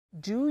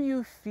Do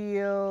you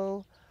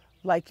feel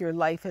like your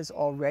life has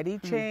already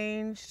Mm.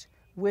 changed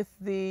with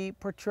the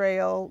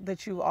portrayal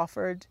that you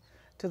offered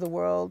to the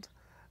world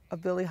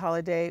of Billie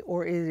Holiday,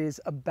 or it is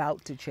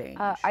about to change?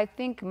 I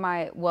think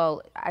I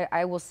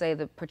will say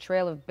the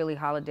portrayal of Billie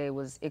Holiday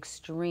was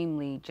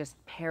extremely just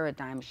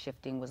paradigm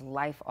shifting, was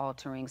life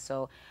altering.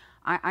 So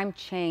I'm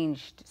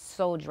changed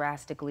so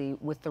drastically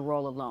with the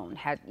role alone.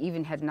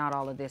 Had not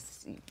all of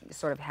this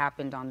sort of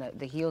happened on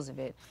the heels of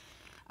it.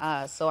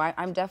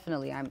 I'm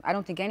definitely, I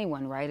don't think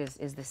anyone, right,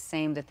 is the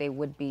same that they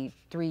would be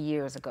 3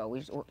 years ago.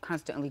 We're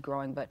constantly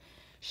growing, but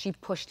she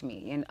pushed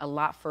me in a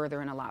lot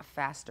further and a lot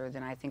faster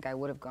than I think I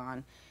would have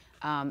gone.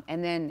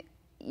 And then,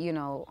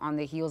 on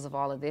the heels of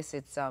all of this,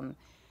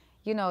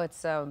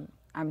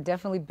 I'm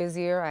definitely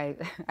busier. I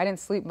didn't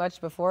sleep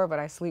much before, but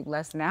I sleep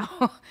less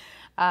now.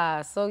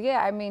 So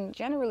yeah, I mean,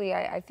 generally,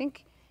 I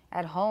think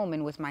at home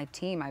and with my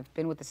team, I've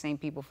been with the same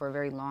people for a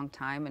very long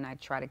time, and I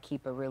try to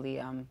keep a really,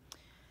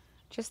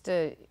 just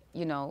a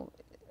you know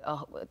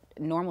a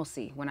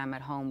normalcy when I'm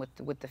at home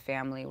with the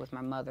family, with my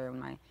mother and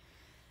my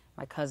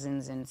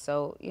cousins. And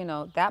so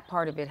that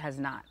part of it has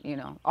not.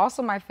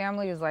 Also, my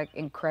family is like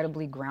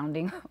incredibly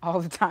grounding all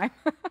the time.